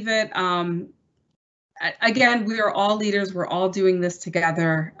 I'll leave it. Again, we are all leaders. We're all doing this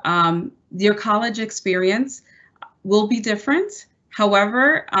together. Your college experience will be different.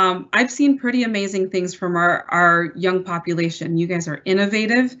 However, I've seen pretty amazing things from our young population. You guys are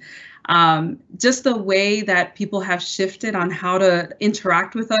innovative. Just the way that people have shifted on how to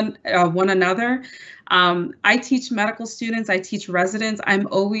interact with one another. I teach medical students, I teach residents. I'm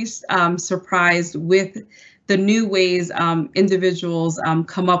always surprised with the new ways individuals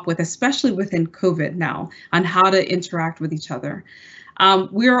come up with, especially within COVID now, on how to interact with each other.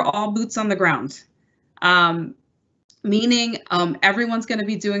 We are all boots on the ground, meaning everyone's going to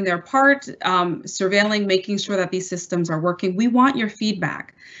be doing their part, surveilling, making sure that these systems are working. We want your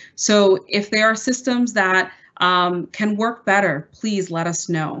feedback. So if there are systems that can work better, please let us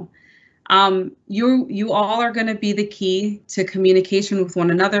know. You all are going to be the key to communication with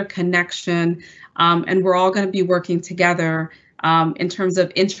one another, connection, and we're all going to be working together in terms of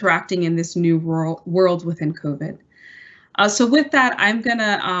interacting in this new world within COVID. So with that, I'm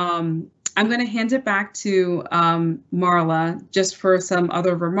gonna hand it back to Marla just for some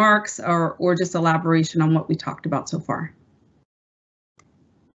other remarks or just elaboration on what we talked about so far.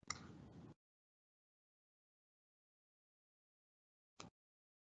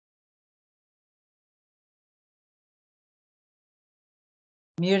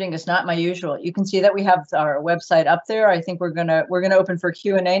 Muting is not my usual. You can see that we have our website up there. I think we're gonna open for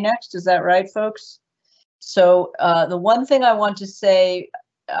Q&A next. Is that right, folks? So the one thing I want to say,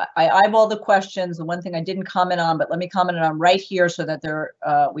 I eyeballed the questions. The one thing I didn't comment on, but let me comment on right here so that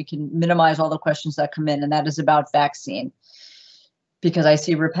we can minimize all the questions that come in, and that is about vaccine, because I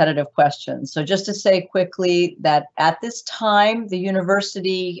see repetitive questions. So just to say quickly that at this time, the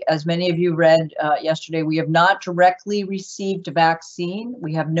university, as many of you read yesterday, we have not directly received a vaccine.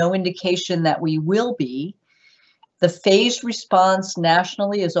 We have no indication that we will be. The phased response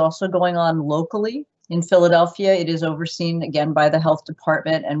nationally is also going on locally. In Philadelphia, it is overseen again by the health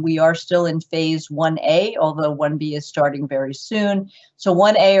department, and we are still in phase 1A, although 1B is starting very soon. So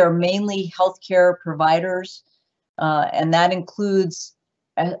 1A are mainly healthcare providers, and that includes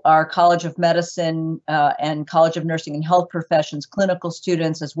our College of Medicine and College of Nursing and Health Professions, clinical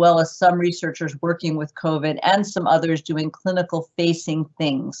students, as well as some researchers working with COVID and some others doing clinical facing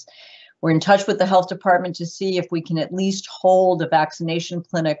things. We're in touch with the health department to see if we can at least hold a vaccination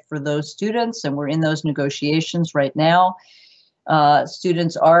clinic for those students, and we're in those negotiations right now.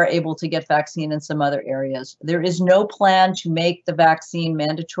 Students are able to get vaccine in some other areas. There is no plan to make the vaccine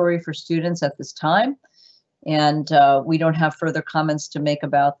mandatory for students at this time, and we don't have further comments to make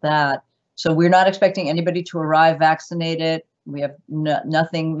about that. So we're not expecting anybody to arrive vaccinated. We have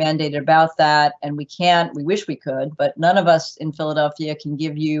nothing mandated about that, and we wish we could, but none of us in Philadelphia can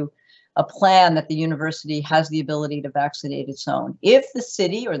give you a plan that the university has the ability to vaccinate its own. If the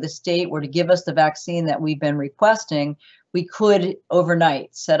city or the state were to give us the vaccine that we've been requesting, we could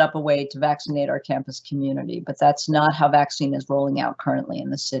overnight set up a way to vaccinate our campus community, but that's not how vaccine is rolling out currently in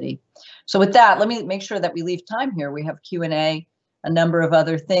the city. So with that, let me make sure that we leave time here. We have Q&A, a number of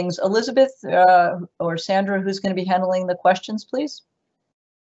other things. Elizabeth or Sandra, who's going to be handling the questions, please?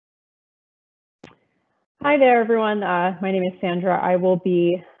 Hi there, everyone. My name is Sandra. I will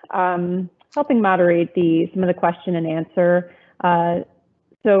be helping moderate some of the question and answer.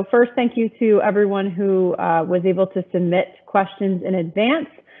 So first, thank you to everyone who was able to submit questions in advance.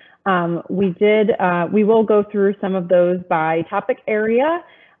 We will go through some of those by topic area.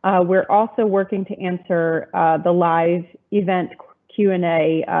 We're also working to answer the live event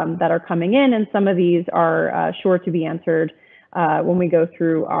Q&A that are coming in, and some of these are sure to be answered when we go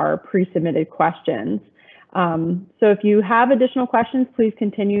through our pre-submitted questions. So if you have additional questions, please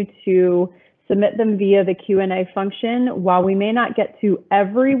continue to submit them via the Q&A function. While we may not get to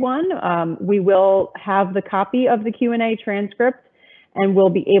everyone, we will have the copy of the Q&A transcript and we'll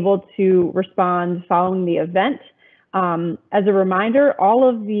be able to respond following the event. As a reminder, all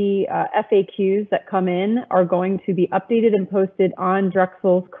of the FAQs that come in are going to be updated and posted on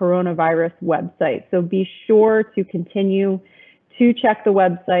Drexel's coronavirus website. So be sure to continue to check the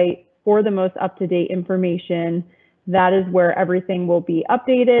website for the most up-to-date information. That is where everything will be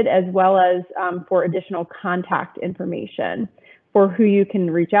updated, as well as for additional contact information for who you can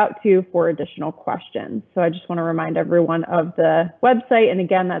reach out to for additional questions. So I just want to remind everyone of the website. And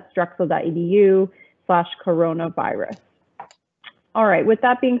again, that's drexel.edu/coronavirus. All right, with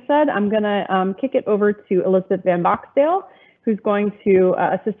that being said, I'm going to kick it over to Elizabeth Van Boxdale, who's going to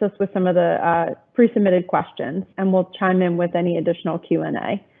assist us with some of the pre-submitted questions, and we'll chime in with any additional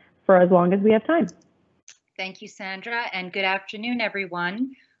Q&A for as long as we have time. Thank you, Sandra, and good afternoon,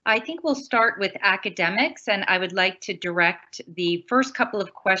 everyone. I think we'll start with academics, and I would like to direct the first couple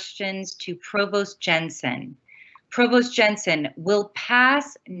of questions to Provost Jensen. Provost Jensen, will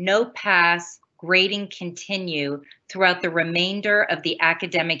pass, no pass grading continue throughout the remainder of the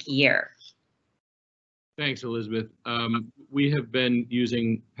academic year? Thanks, Elizabeth. We have been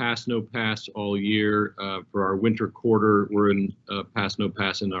using pass, no pass all year. For our winter quarter, we're in pass, no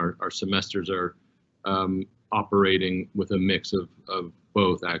pass, and our semesters are operating with a mix of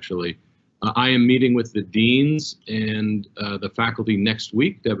both, actually. I am meeting with the deans and the faculty next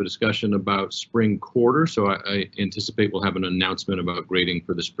week to have a discussion about spring quarter, so I anticipate we'll have an announcement about grading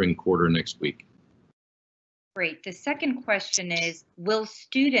for the spring quarter next week. Great. The second question is, will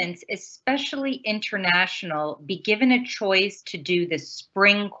students, especially international, be given a choice to do the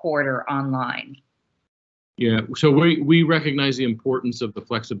spring quarter online? Yeah, so we recognize the importance of the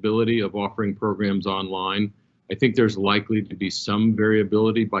flexibility of offering programs online. I think there's likely to be some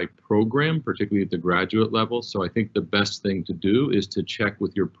variability by program, particularly at the graduate level. So I think the best thing to do is to check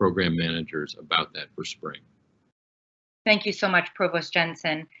with your program managers about that for spring. Thank you so much, Provost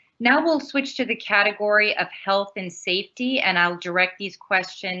Jensen. Now we'll switch to the category of health and safety, and I'll direct these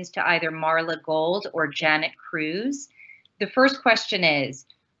questions to either Marla Gold or Janet Cruz. The first question is,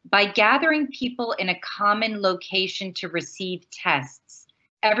 by gathering people in a common location to receive tests,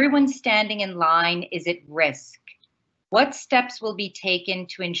 everyone standing in line is at risk. What steps will be taken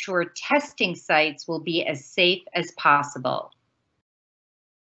to ensure testing sites will be as safe as possible?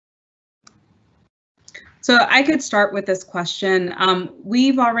 So I could start with this question.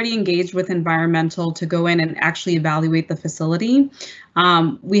 We've already engaged with environmental to go in and actually evaluate the facility.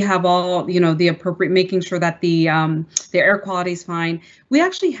 We have all, the appropriate, making sure that the air quality is fine. We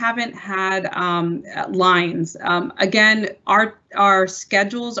actually haven't had lines. Again, our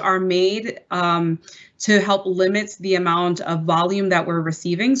schedules are made to help limit the amount of volume that we're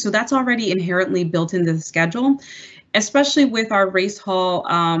receiving. So that's already inherently built into the schedule. Especially with our Race Hall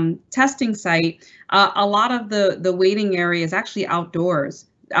testing site, a lot of the waiting area is actually outdoors.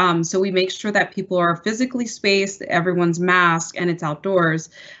 So we make sure that people are physically spaced, everyone's masked, and it's outdoors.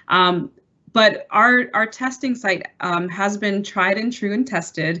 But our testing site has been tried and true and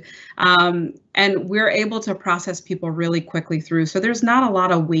tested, and we're able to process people really quickly through. So there's not a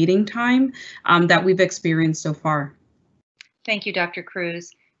lot of waiting time that we've experienced so far. Thank you, Dr.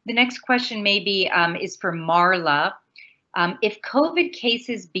 Cruz. The next question maybe is for Marla. If COVID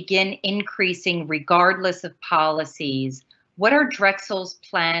cases begin increasing regardless of policies, what are Drexel's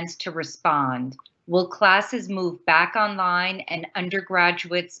plans to respond? Will classes move back online and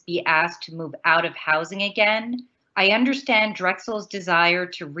undergraduates be asked to move out of housing again? I understand Drexel's desire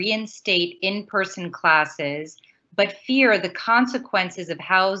to reinstate in-person classes, but fear the consequences of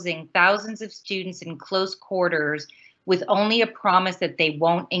housing thousands of students in close quarters with only a promise that they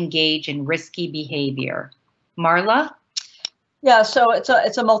won't engage in risky behavior. Marla? Yeah, so it's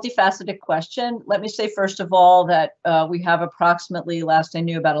a multifaceted question. Let me say, first of all, that we have approximately, last I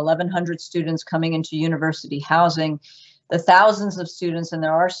knew, about 1,100 students coming into university housing. The thousands of students, and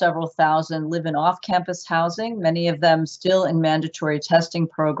there are several thousand, live in off-campus housing, many of them still in mandatory testing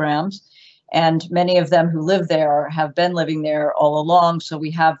programs. And many of them who live there have been living there all along, so we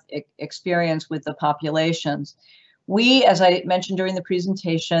have experience with the populations. We, as I mentioned during the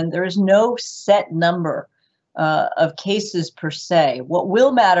presentation, there is no set number of cases per se. What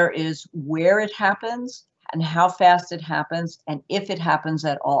will matter is where it happens and how fast it happens and if it happens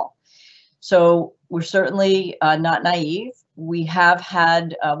at all. So we're certainly not naive. We have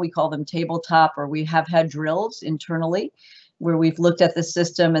had, we call them tabletop, or we have had drills internally where we've looked at the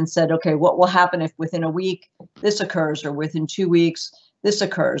system and said, okay, what will happen if within a week this occurs, or within 2 weeks this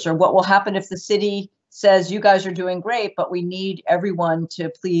occurs, or what will happen if the city says, you guys are doing great, but we need everyone to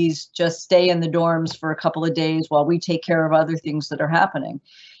please just stay in the dorms for a couple of days while we take care of other things that are happening.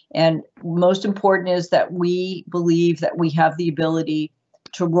 And most important is that we believe that we have the ability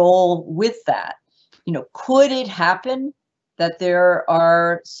to roll with that. You know, could it happen that there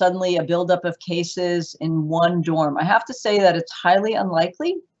are suddenly a buildup of cases in one dorm? I have to say that it's highly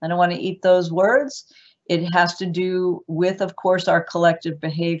unlikely. I don't want to eat those words. It has to do with, of course, our collective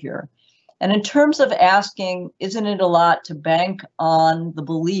behavior. And in terms of asking, isn't it a lot to bank on the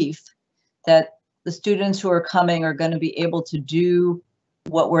belief that the students who are coming are going to be able to do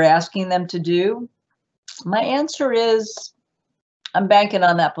what we're asking them to do? My answer is, I'm banking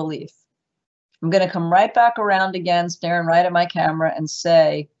on that belief. I'm going to come right back around again, staring right at my camera and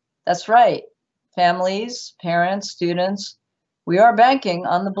say, that's right, families, parents, students, we are banking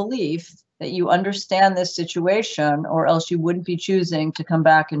on the belief that you understand this situation, or else you wouldn't be choosing to come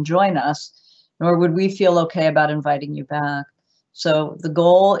back and join us, nor would we feel okay about inviting you back. So the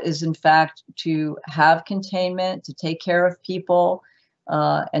goal is, in fact, to have containment, to take care of people,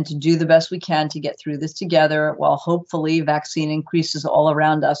 and to do the best we can to get through this together, while hopefully vaccine increases all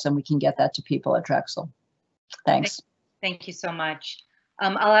around us and we can get that to people at Drexel. Thanks. Thank you so much.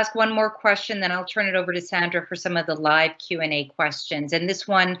 I'll ask one more question, then I'll turn it over to Sandra for some of the live Q&A questions. And this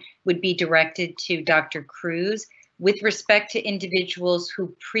one would be directed to Dr. Cruz. With respect to individuals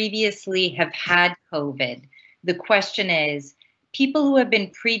who previously have had COVID, the question is, people who have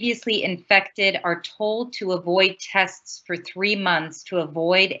been previously infected are told to avoid tests for 3 months to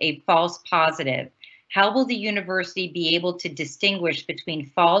avoid a false positive. How will the university be able to distinguish between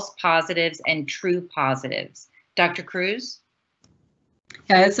false positives and true positives? Dr. Cruz?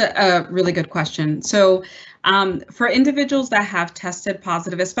 Yeah, it's a really good question. So for individuals that have tested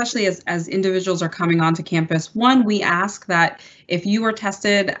positive, especially as individuals are coming onto campus, one, we ask that if you were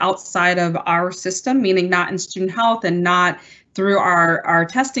tested outside of our system, meaning not in student health and not through our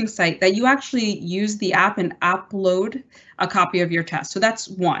testing site, that you actually use the app and upload a copy of your test. So that's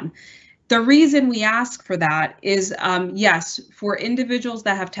one. The reason we ask for that is, yes, for individuals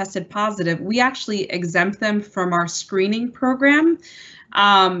that have tested positive, we actually exempt them from our screening program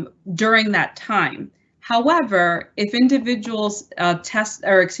during that time. However, if individuals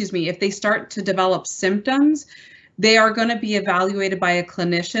if they start to develop symptoms, they are going to be evaluated by a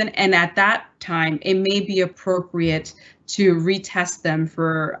clinician, and at that time, it may be appropriate to retest them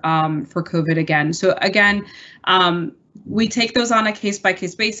for COVID again. So again, we take those on a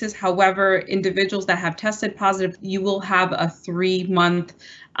case-by-case basis. However, individuals that have tested positive, you will have a 3-month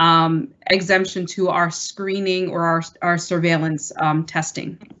exemption to our screening or our surveillance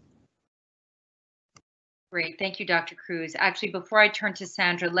testing. Great, thank you, Dr. Cruz. Actually, before I turn to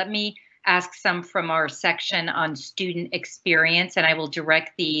Sandra, let me ask some from our section on student experience, and I will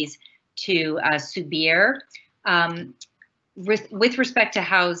direct these to Subir. With respect to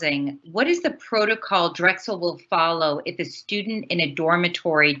housing, what is the protocol Drexel will follow if a student in a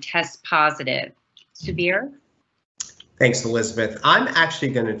dormitory tests positive? Subir? Thanks, Elizabeth. I'm actually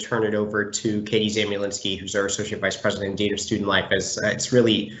going to turn it over to Katie Zamulinski, who's our Associate Vice President in Dean of Student Life, as it's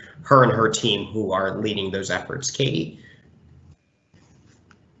really her and her team who are leading those efforts. Katie?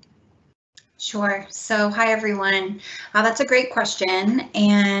 Sure. So hi, everyone. That's a great question.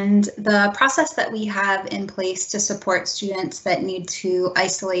 And the process that we have in place to support students that need to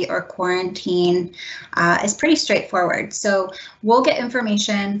isolate or quarantine is pretty straightforward. So we'll get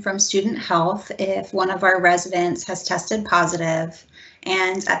information from student health if one of our residents has tested positive.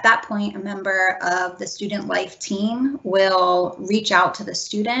 And at that point, a member of the student life team will reach out to the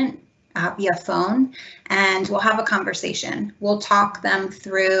student via phone, and we'll have a conversation. We'll talk them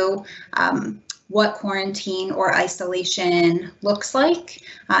through what quarantine or isolation looks like,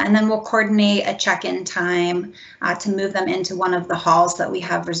 and then we'll coordinate a check-in time to move them into one of the halls that we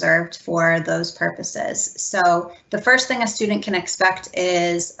have reserved for those purposes. So the first thing a student can expect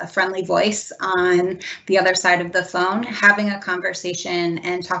is a friendly voice on the other side of the phone, having a conversation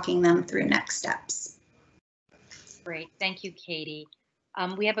and talking them through next steps. Great, thank you, Katie.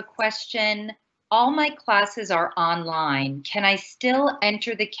 We have a question. All my classes are online. Can I still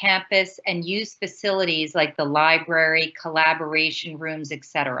enter the campus and use facilities like the library, collaboration rooms,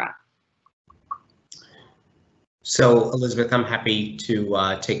 etc.? So, Elizabeth, I'm happy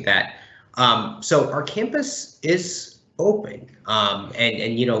to take that. So our campus is open,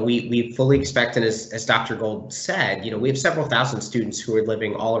 and you know, we fully expect, and as Dr. Gold said, you know, we have several thousand students who are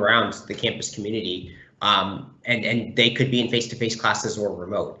living all around the campus community. And they could be in face-to-face classes or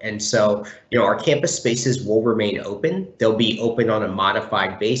remote. And so, you know, our campus spaces will remain open. They'll be open on a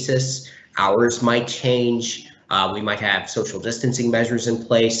modified basis. Hours might change. We might have social distancing measures in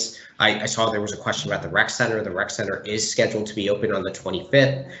place. I saw there was a question about the rec center. The rec center is scheduled to be open on the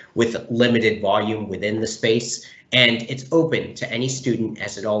 25th with limited volume within the space, and it's open to any student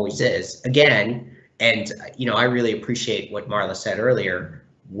as it always is. Again, and I really appreciate what Marla said earlier.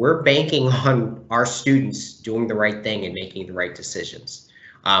 We're banking on our students doing the right thing and making the right decisions,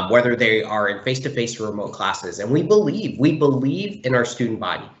 whether they are in face-to-face or remote classes. And we believe in our student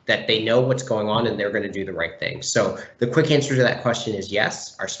body that they know what's going on and they're going to do the right thing. So the quick answer to that question is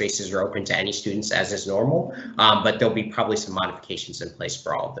yes, our spaces are open to any students as is normal, but there'll be probably some modifications in place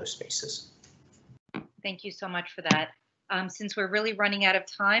for all of those spaces. Thank you so much for that. Since we're really running out of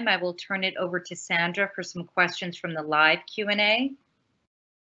time, I will turn it over to Sandra for some questions from the live Q&A.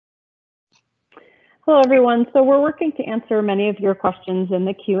 Hello, everyone. So we're working to answer many of your questions in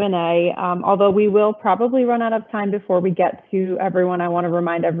the Q&A. Although we will probably run out of time before we get to everyone, I want to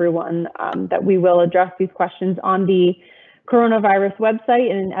remind everyone that we will address these questions on the coronavirus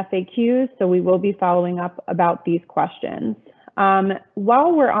website and in FAQs. So we will be following up about these questions.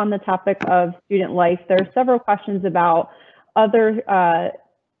 While we're on the topic of student life, there are several questions about other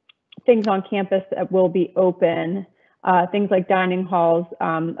things on campus that will be open. Things like dining halls,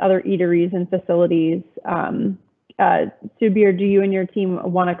 other eateries and facilities. Subir, do you and your team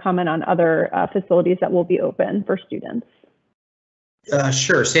want to comment on other facilities that will be open for students?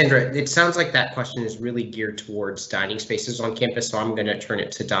 Sure, Sandra, it sounds like that question is really geared towards dining spaces on campus, so I'm going to turn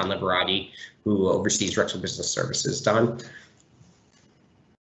it to Don Liberati, who oversees Drexel Business Services. Don?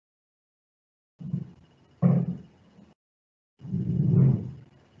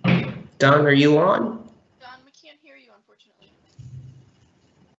 Don, are you on?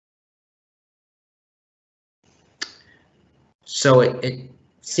 So it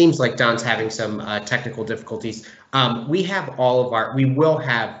seems like Don's having some technical difficulties. We will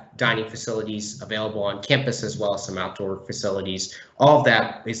have dining facilities available on campus as well as some outdoor facilities. All of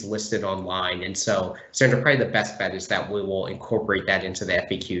that is listed online. And so, Sandra, probably the best bet is that we will incorporate that into the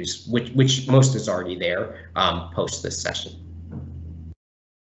FAQs, which most is already there post this session.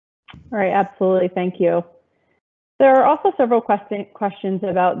 All right, absolutely. Thank you. There are also several questions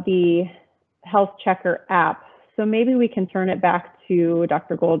about the Health Checker app. So maybe we can turn it back to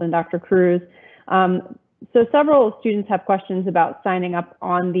Dr. Gold and Dr. Cruz. So several students have questions about signing up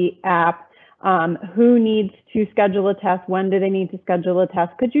on the app. Who needs to schedule a test? When do they need to schedule a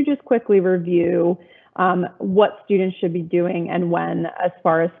test? Could you just quickly review what students should be doing and when as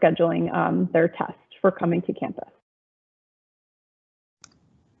far as scheduling their test for coming to campus?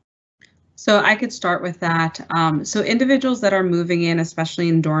 So I could start with that. So individuals that are moving in, especially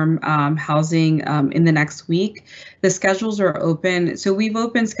in dorm housing in the next week, the schedules are open. So we've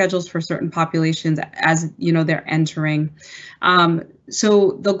opened schedules for certain populations as they're entering.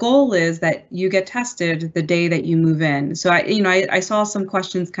 So the goal is that you get tested the day that you move in. So I saw some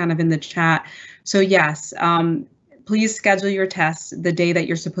questions kind of in the chat. So yes, please schedule your tests the day that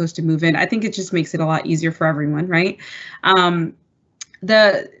you're supposed to move in. I think it just makes it a lot easier for everyone, right?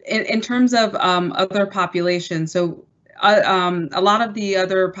 In terms of other populations, so a lot of the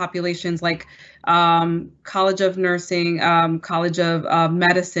other populations like College of Nursing, College of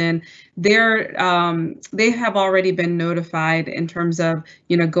Medicine, they have already been notified in terms of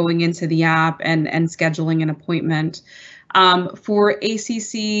going into the app and scheduling an appointment. For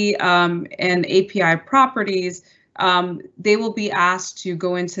ACC and API properties, they will be asked to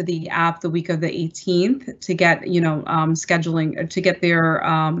go into the app the week of the 18th to get, scheduling, to get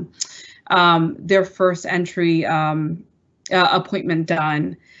their first entry appointment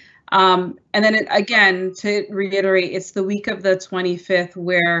done. And then again, to reiterate, it's the week of the 25th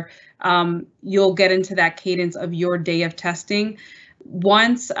where you'll get into that cadence of your day of testing.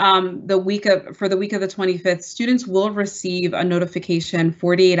 Once for the week of the 25th, students will receive a notification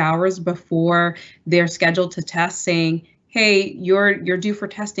 48 hours before they're scheduled to test saying, hey, you're due for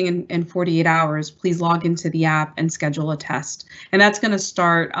testing in 48 hours. Please log into the app and schedule a test. And that's going to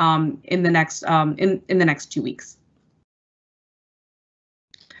start in the next in the next 2 weeks.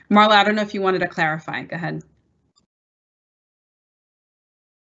 Marla, I don't know if you wanted to clarify. Go ahead.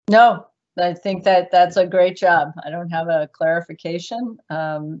 No. I think that's a great job. I don't have a clarification.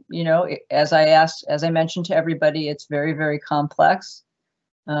 As I mentioned to everybody, it's very, very complex.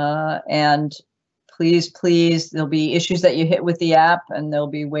 And please, there'll be issues that you hit with the app, and there'll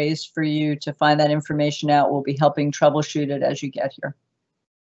be ways for you to find that information out. We'll be helping troubleshoot it as you get here.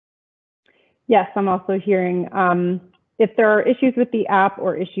 Yes, I'm also hearing if there are issues with the app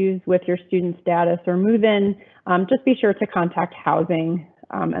or issues with your student status or move-in, just be sure to contact housing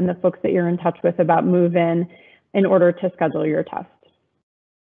and the folks that you're in touch with about move-in in order to schedule your test.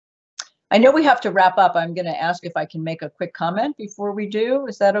 I know we have to wrap up. I'm going to ask if I can make a quick comment before we do.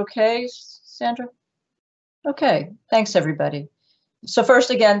 Is that okay, Sandra? Okay, thanks everybody. So first,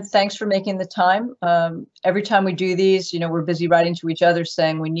 again, thanks for making the time. Every time we do these, we're busy writing to each other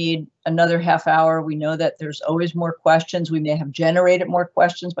saying we need another half hour. We know that there's always more questions. We may have generated more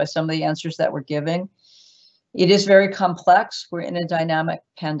questions by some of the answers that we're giving. It is very complex. We're in a dynamic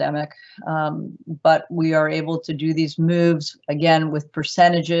pandemic, but we are able to do these moves, again, with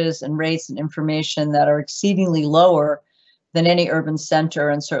percentages and rates and information that are exceedingly lower than any urban center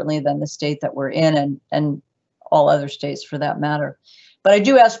and certainly than the state that we're in and all other states for that matter. But I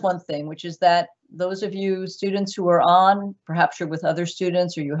do ask one thing, which is that those of you students who are on, perhaps you're with other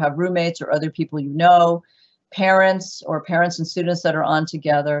students or you have roommates or other people parents or parents and students that are on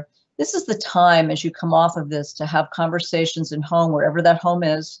together, this is the time as you come off of this to have conversations in home, wherever that home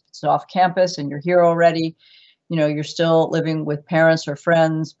is. It's off campus and you're here already. You're still living with parents or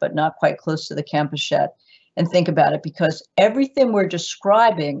friends, but not quite close to the campus yet. And think about it, because everything we're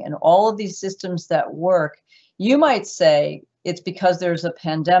describing and all of these systems that work, you might say it's because there's a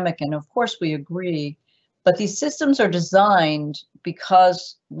pandemic, and of course we agree, but these systems are designed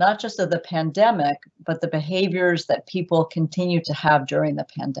because not just of the pandemic, but the behaviors that people continue to have during the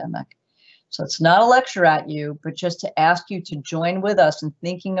pandemic. So it's not a lecture at you, but just to ask you to join with us in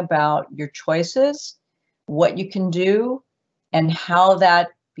thinking about your choices, what you can do, and how that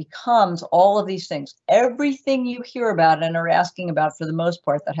becomes all of these things. Everything you hear about and are asking about, for the most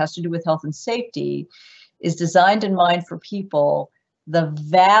part, that has to do with health and safety is designed in mind for people, the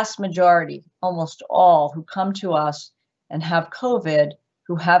vast majority, almost all, who come to us and have COVID,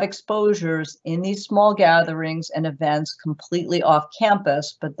 who have exposures in these small gatherings and events completely off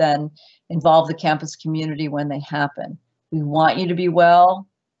campus, but then involve the campus community when they happen. We want you to be well.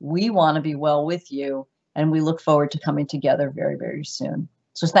 We want to be well with you, and we look forward to coming together very, very soon.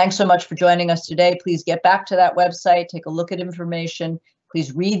 So thanks so much for joining us today. Please get back to that website, take a look at information.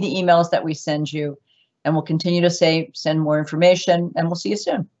 Please read the emails that we send you, and we'll continue to send more information, and we'll see you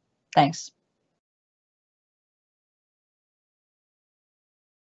soon. Thanks.